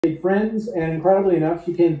stayed friends, and incredibly enough,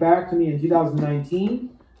 she came back to me in 2019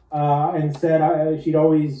 and said she'd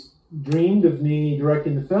always dreamed of me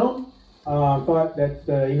directing the film. Thought that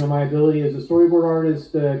my ability as a storyboard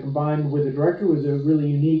artist combined with a director was a really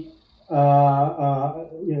unique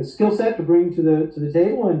skill set to bring to the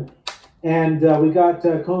table, and we got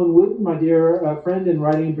Colin Wooten, my dear friend and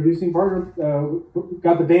writing and producing partner,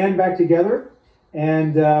 got the band back together,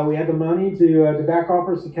 and we had the money to back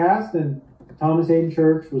offers to cast, and Thomas Hayden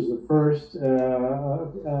Church was the first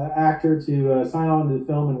actor to sign on to the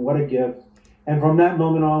film, and what a gift! And from that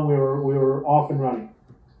moment on, we were off and running.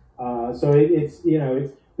 So it's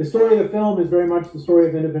the story of the film is very much the story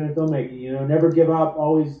of independent filmmaking. Never give up,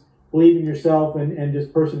 always believe in yourself, and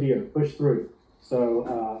just persevere, push through.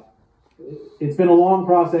 So it's been a long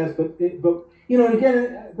process, but thank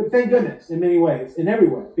goodness in many ways, in every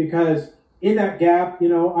way, because in that gap,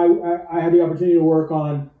 I had the opportunity to work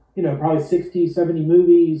on probably 60, 70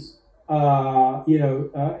 movies, and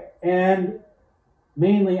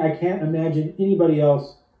mainly I can't imagine anybody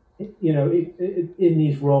else, in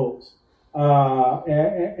these roles.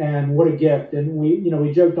 And what a gift. And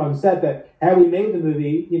we joked on set that had we made the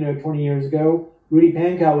movie, 20 years ago, Rudy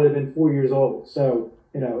Pankow would have been 4 years old. So,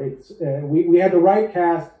 it's we had the right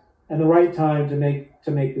cast and the right time to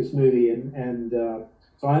make this movie. And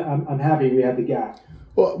so I'm happy we had the gap.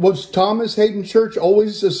 Well, was Thomas Hayden Church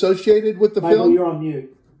always associated with the Michael, film? You're on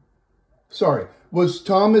mute. Sorry. Was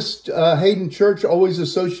Thomas Hayden Church always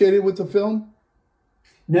associated with the film?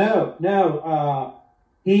 No.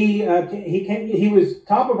 He was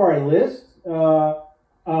top of our list,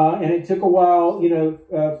 and it took a while,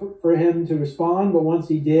 for him to respond. But once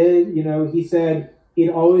he did, he said he'd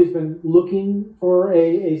always been looking for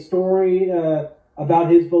a story about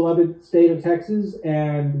his beloved state of Texas,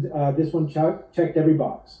 and this one checked every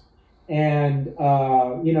box. And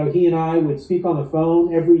he and I would speak on the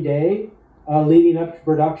phone every day leading up to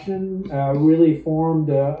production. Really formed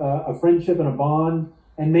a friendship and a bond,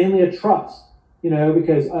 and mainly a trust.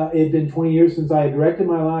 Because it had been 20 years since I had directed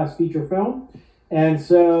my last feature film. And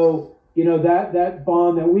so, that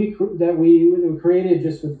bond that we created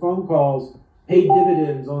just with phone calls paid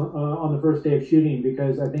dividends on the first day of shooting,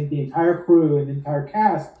 because I think the entire crew and the entire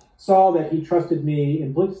cast saw that he trusted me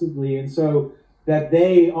implicitly. And so that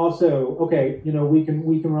they also, we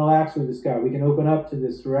can relax with this guy. We can open up to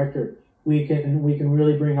this director. We can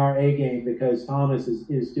really bring our A game because Thomas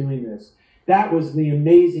is doing this. That was the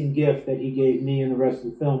amazing gift that he gave me and the rest of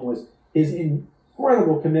the film, was his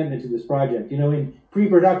incredible commitment to this project. In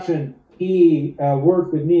pre-production, he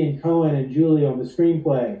worked with me and Cohen and Julie on the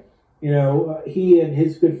screenplay. He and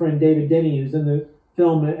his good friend David Denny, who's in the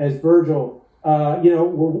film as Virgil,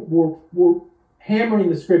 were hammering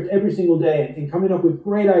the script every single day and coming up with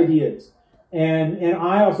great ideas. And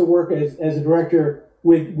I also work as a director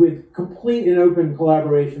with complete and open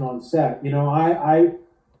collaboration on set.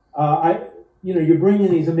 You're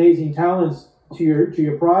bringing these amazing talents to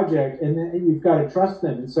your project, and you've got to trust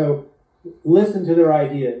them. And so, listen to their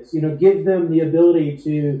ideas. Give them the ability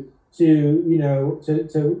to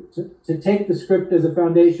take the script as a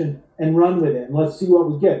foundation and run with it. And let's see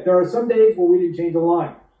what we get. There are some days where we didn't change a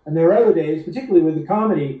line, and there are other days, particularly with the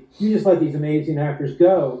comedy, you just let these amazing actors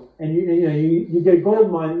go, and you get a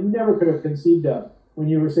gold mine you never could have conceived of when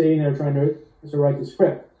you were sitting there trying to write the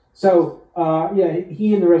script. So.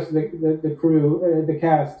 He and the rest of the crew, the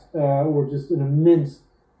cast, were just an immense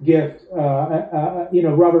gift.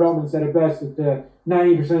 Robert Altman said it best that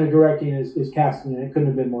 90% of directing is casting, and it couldn't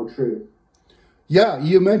have been more true. Yeah,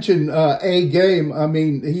 you mentioned A game. I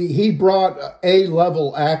mean, he brought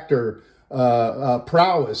A-level actor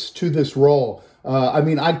prowess to this role.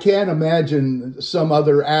 I can't imagine some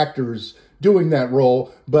other actors doing that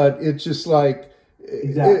role, but it's just like,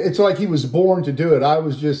 exactly. It's like he was born to do it. I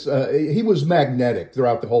was just, he was magnetic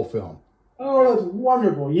throughout the whole film. Oh, that's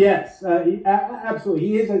wonderful. Yes, absolutely.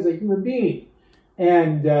 He is as a human being.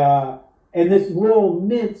 And this role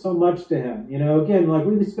meant so much to him. Again, like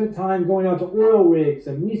we spent time going out to oil rigs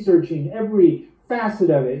and researching every facet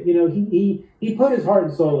of it. He put his heart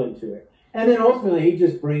and soul into it. And then ultimately he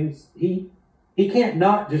just brings, he can't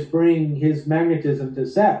not just bring his magnetism to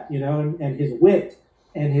set, and his wit.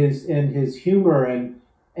 And his humor and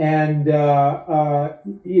he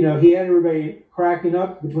had everybody cracking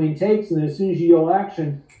up between takes, and as soon as you yell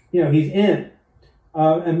action, he's in.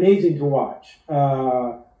 Amazing to watch,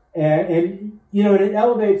 and it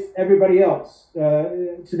elevates everybody else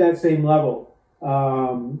to that same level,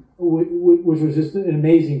 which was just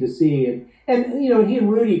amazing to see. And he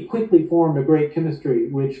and Rudy quickly formed a great chemistry,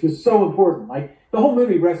 which was so important. Like the whole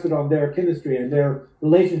movie rested on their chemistry and their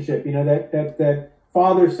relationship. That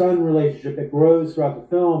father-son relationship that grows throughout the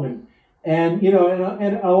film, and and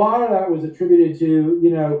a lot of that was attributed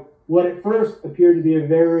to what at first appeared to be a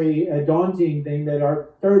very daunting thing. That our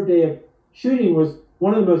third day of shooting was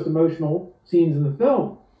one of the most emotional scenes in the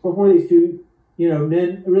film, before these two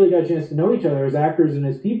men really got a chance to know each other as actors and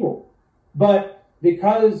as people. But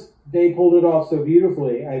because they pulled it off so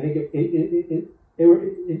beautifully, I think they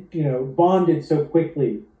were bonded so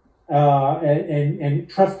quickly, and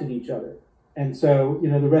trusted each other, and so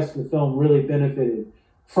the rest of the film really benefited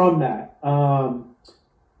from that.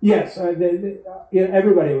 Yes,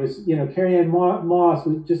 everybody was, Carrie-Anne Moss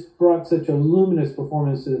just brought such a luminous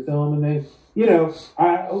performance to the film, and then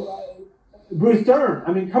Bruce Dern.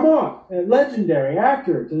 I mean, come on, a legendary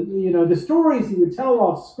actor. The stories he would tell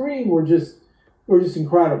off screen were just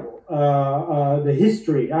incredible. The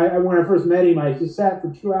history. When I first met him, I just sat for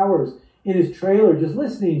 2 hours in his trailer just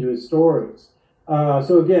listening to his stories.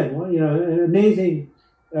 So again, an amazing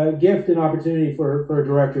gift and opportunity for a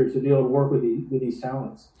director to be able to work with these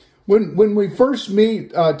talents. When we first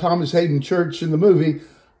meet Thomas Hayden Church in the movie,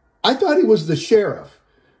 I thought he was the sheriff.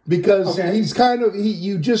 Because he's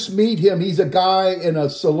you just meet him. He's a guy in a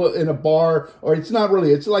bar, or it's not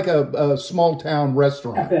really. It's like a small town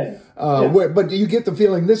restaurant. But you get the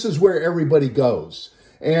feeling this is where everybody goes.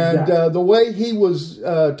 And the way he was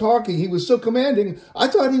talking, he was so commanding. I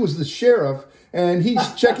thought he was the sheriff, and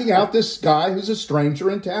he's checking out this guy who's a stranger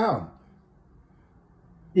in town.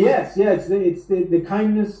 Yes, it's the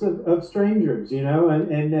kindness of strangers,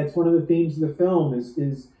 and that's one of the themes of the film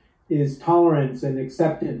is tolerance and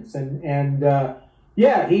acceptance, and Merle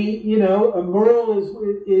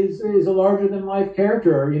is a larger than life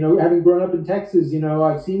character. Having grown up in Texas,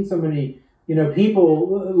 I've seen so many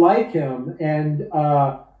people like him, and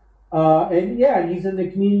he's in the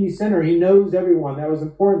community center. He knows everyone. That was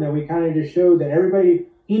important, that we kind of just showed that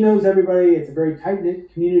he knows everybody. It's a very tight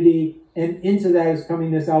knit community, and into that is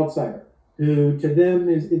coming this outsider who to them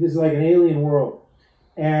is like an alien world.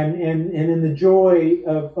 And in the joy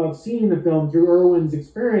of seeing the film through Irwin's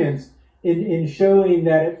experience in showing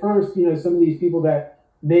that at first, some of these people that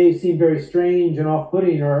may seem very strange and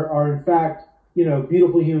off-putting are in fact,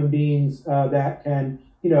 beautiful human beings that can,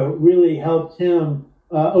 really help him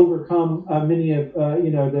overcome many of,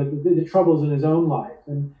 the troubles in his own life.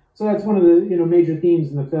 And so that's one of the, major themes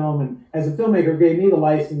in the film. And as a filmmaker, gave me the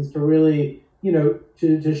license to really,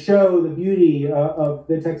 to show the beauty of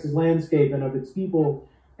the Texas landscape and of its people,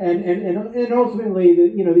 and ultimately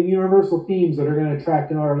the universal themes that are going to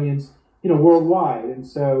attract an audience worldwide. And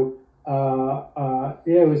so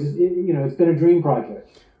it's been a dream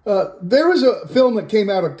project. There was a film that came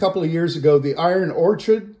out a couple of years ago, The Iron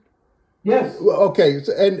Orchard. Yes. Okay,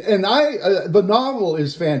 and the novel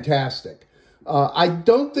is fantastic. I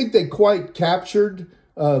don't think they quite captured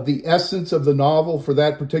the essence of the novel for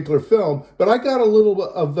that particular film, but I got a little bit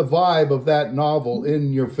of the vibe of that novel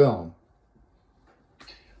in your film.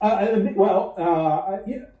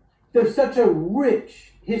 There's such a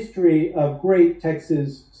rich history of great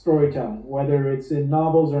Texas storytelling, whether it's in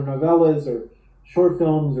novels or novellas or short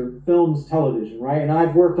films or films television, right? And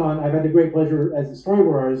I've had the great pleasure as a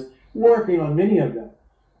storyboard artist working on many of them.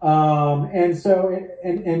 Bill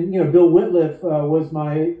Whitliff was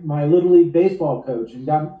my Little League baseball coach and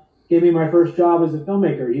gave me my first job as a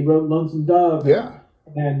filmmaker. He wrote Lonesome Dove,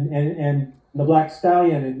 and The Black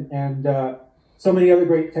Stallion, and so many other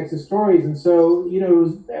great Texas stories. And so it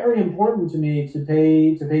was very important to me to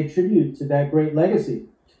pay tribute to that great legacy.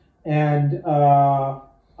 And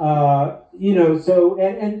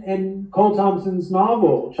Cole Thompson's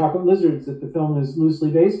novel Chocolate Lizards, that the film is loosely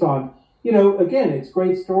based on. Again, it's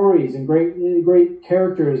great stories and great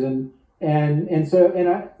characters, and I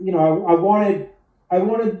wanted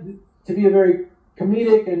to be a very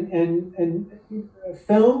comedic and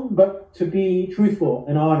film, but to be truthful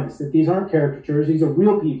and honest. That these aren't caricatures; these are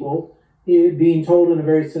real people being told in a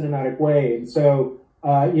very cinematic way. And so,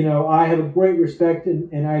 I have a great respect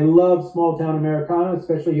and I love small town Americana,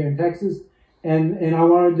 especially here in Texas. And I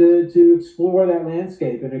wanted to explore that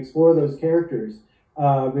landscape and explore those characters.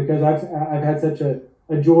 Because I've had such a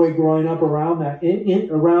joy growing up around that,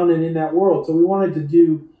 around and in that world. So we wanted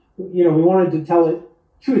to tell it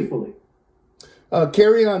truthfully.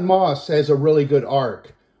 Carrie-Anne Moss has a really good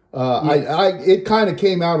arc. Yes. It kind of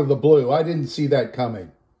came out of the blue. I didn't see that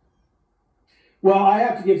coming. Well, I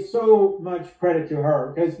have to give so much credit to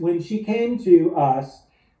her, because when she came to us,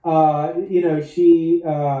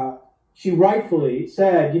 she rightfully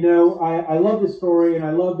said, I love this story, and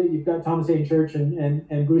I love that you've got Thomas Hayden Church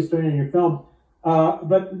and Bruce Dern in your film.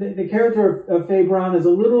 But the character of Faye Brown is a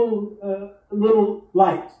little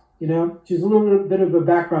light, she's a little bit of a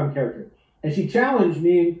background character. And she challenged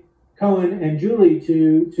me, Cohen, and Julie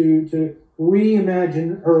to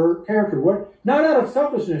reimagine her character. What, not out of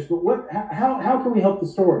selfishness, but how can we help the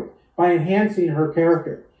story by enhancing her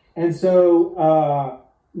character? And so,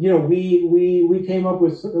 we came up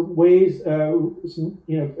with ways. Cohen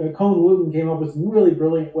Wooten came up with some really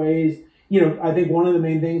brilliant ways. I think one of the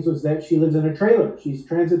main things was that she lives in a trailer. She's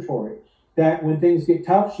transitory. That when things get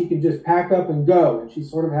tough, she can just pack up and go. And she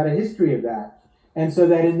sort of had a history of that. And so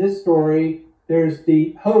that in this story, there's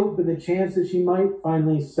the hope and the chance that she might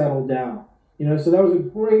finally settle down. So that was a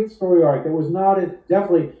great story arc. That was not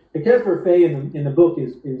definitely the character of Faye in the book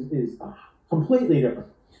is completely different.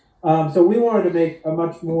 So we wanted to make a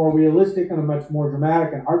much more realistic and a much more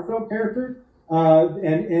dramatic and heartfelt character. And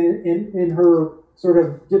in her sort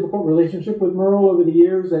of difficult relationship with Merle over the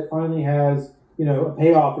years, that finally has a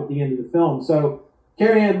payoff at the end of the film. So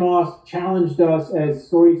Carrie Ann Moss challenged us as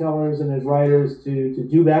storytellers and as writers to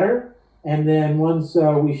do better. And then once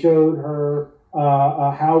we showed her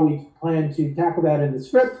how we planned to tackle that in the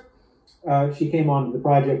script, she came onto the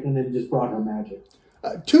project and then just brought her magic.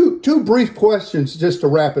 Two brief questions just to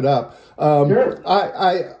wrap it up. Sure.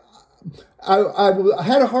 I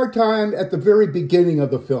had a hard time at the very beginning of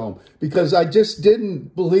the film because I just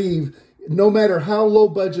didn't believe, no matter how low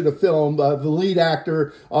budget a film, the lead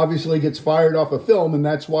actor obviously gets fired off a film, and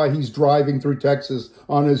that's why he's driving through Texas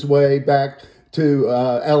on his way back to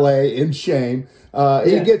L.A. in shame.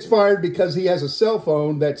 He gets fired because he has a cell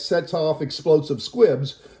phone that sets off explosive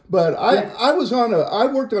squibs. But I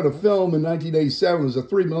worked on a film in 1987. It was a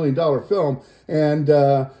 $3 million film, and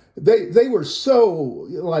they were so,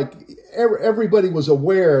 like, everybody was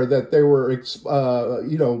aware that they were,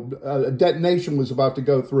 a detonation was about to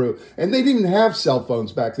go through. And they didn't have cell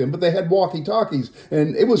phones back then, but they had walkie-talkies,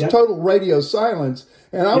 and it was total radio silence.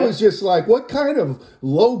 And I was just like, what kind of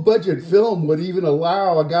low-budget film would even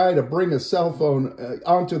allow a guy to bring a cell phone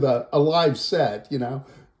onto a live set,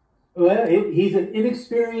 Well, he's an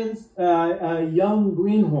inexperienced young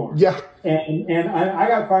greenhorn. Yeah. And I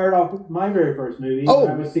got fired off my very first movie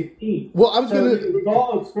when I was 16. Well, I was we've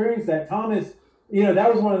all experienced that. Thomas,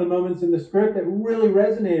 that was one of the moments in the script that really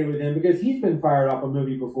resonated with him because he's been fired off a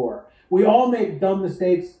movie before. We all make dumb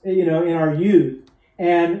mistakes, in our youth.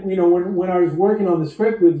 And, when I was working on the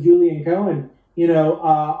script with Julie and Cohen, we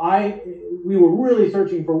were really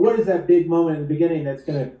searching for what is that big moment in the beginning that's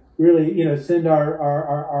going to really, send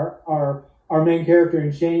our main character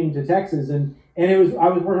in shame to Texas. And I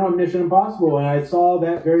was working on Mission Impossible, and I saw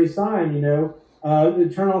that very sign, turn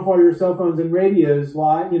off all your cell phones and radios,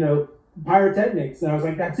 pyrotechnics. And I was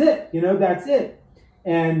like, that's it, that's it.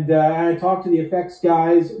 And I talked to the effects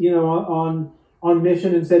guys, on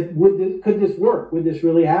Mission and said, could this work? Would this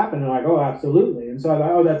really happen? And I'm like, oh, absolutely. And so I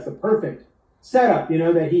thought, that's the perfect setup,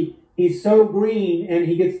 that he's so green and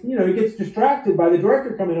he gets distracted by the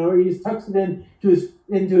director coming over. He just tucks it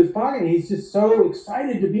into his pocket, and he's just so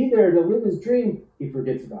excited to be there to live his dream. He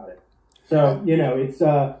forgets about it. So,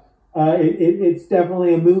 it's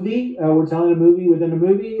definitely a movie. We're telling a movie within a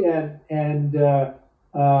movie, and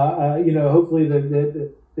hopefully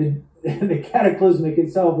the cataclysmic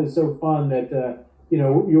itself is so fun that,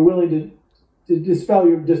 you're willing to dispel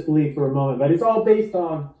your disbelief for a moment. But it's all based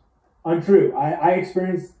on true. I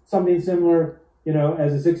experienced something similar,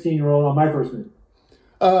 as a 16-year-old on my first movie.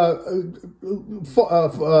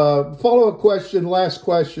 Follow-up question, last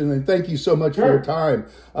question, and thank you so much for your time.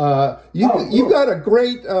 You've got a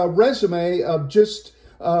great resume of just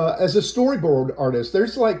as a storyboard artist.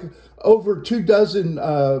 There's like over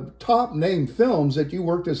 24 top name films that you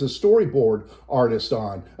worked as a storyboard artist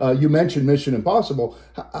on. You mentioned Mission Impossible.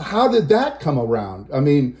 How did that come around? I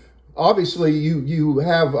mean, obviously you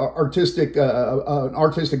have an artistic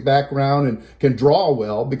background and can draw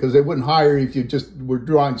well, because they wouldn't hire you if you just were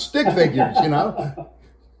drawing stick figures,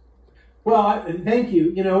 Well, thank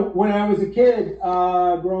you. When I was a kid,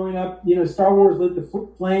 growing up, Star Wars lit the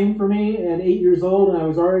flame for me at 8 years old, and I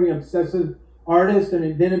was already an obsessive artist,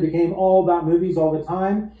 and then it became all about movies all the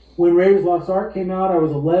time. When Raiders Lost Ark came out, I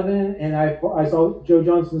was 11, and I saw Joe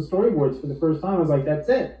Johnston's storyboards for the first time. I was like, that's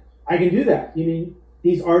it. I can do that. You mean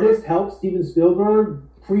these artists helped Steven Spielberg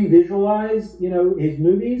pre-visualize, his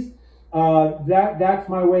movies? That's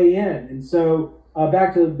my way in. And so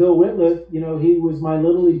back to Bill Whitliff, he was my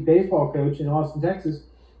Little League baseball coach in Austin, Texas.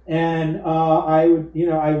 And I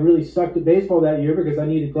really sucked at baseball that year because I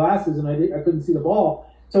needed glasses and I couldn't see the ball.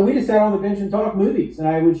 So we just sat on the bench and talked movies, and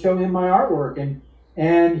I would show him my artwork,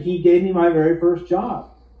 and he gave me my very first job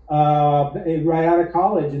right out of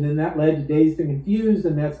college. And then that led to Dazed and Confused,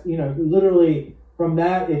 and that's, literally from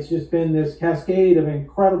that, it's just been this cascade of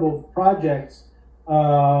incredible projects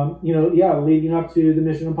leading up to the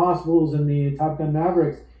Mission Impossibles and the Top Gun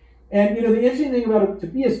Mavericks. And the interesting thing about it, to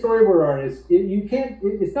be a storyboard artist,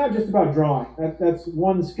 it's not just about drawing. That's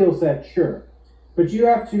one skill set, sure, but you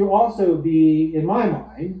have to also be, in my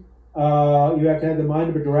mind, you have to have the mind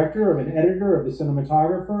of a director, of an editor, of a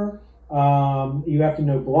cinematographer. You have to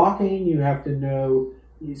know blocking. You have to know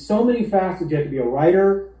so many facets. You have to be a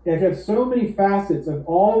writer. You have to have so many facets of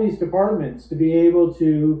all these departments to be able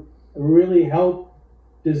to really help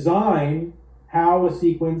design how a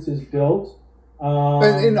sequence is built.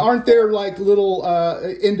 And aren't there like little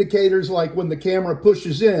indicators, like when the camera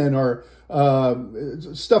pushes in, or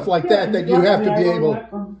stuff like that you have to be able? That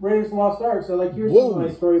from Raiders of the Lost Ark. So like here's some of my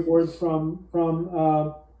storyboards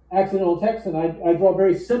from Accidental Texan. I draw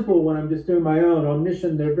very simple when I'm just doing my own. On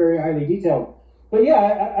Mission, they're very highly detailed. But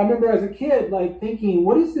yeah, I remember as a kid like thinking,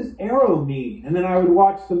 what does this arrow mean? And then I would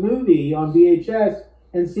watch the movie on VHS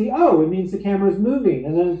and see, oh, it means the camera's moving.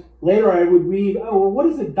 And then later I would read, oh, well, what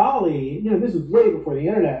is a dolly? This was way before the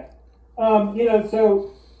internet.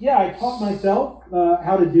 So yeah, I taught myself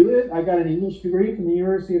how to do it. I got an English degree from the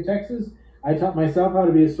University of Texas. I taught myself how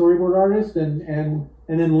to be a storyboard artist and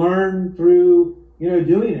then learn through,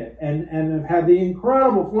 doing it. And I've had the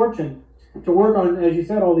incredible fortune to work on, as you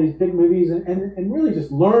said, all these big movies and really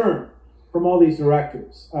just learn from all these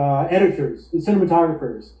directors, editors,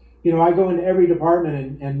 cinematographers. I go into every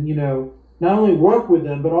department and not only work with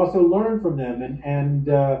them, but also learn from them and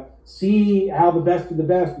see how the best of the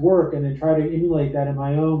best work, and then try to emulate that in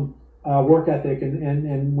my own work ethic.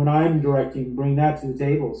 And when I'm directing, bring that to the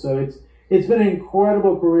table. So it's been an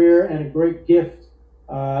incredible career and a great gift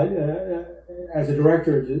as a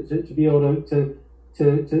director to be able to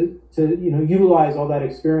utilize all that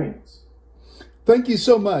experience. Thank you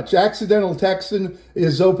so much. Accidental Texan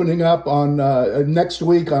is opening up on next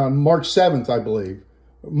week on March 7th, I believe.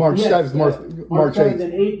 March 7th, March 8th.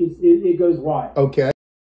 And 8th, it goes wide. Okay.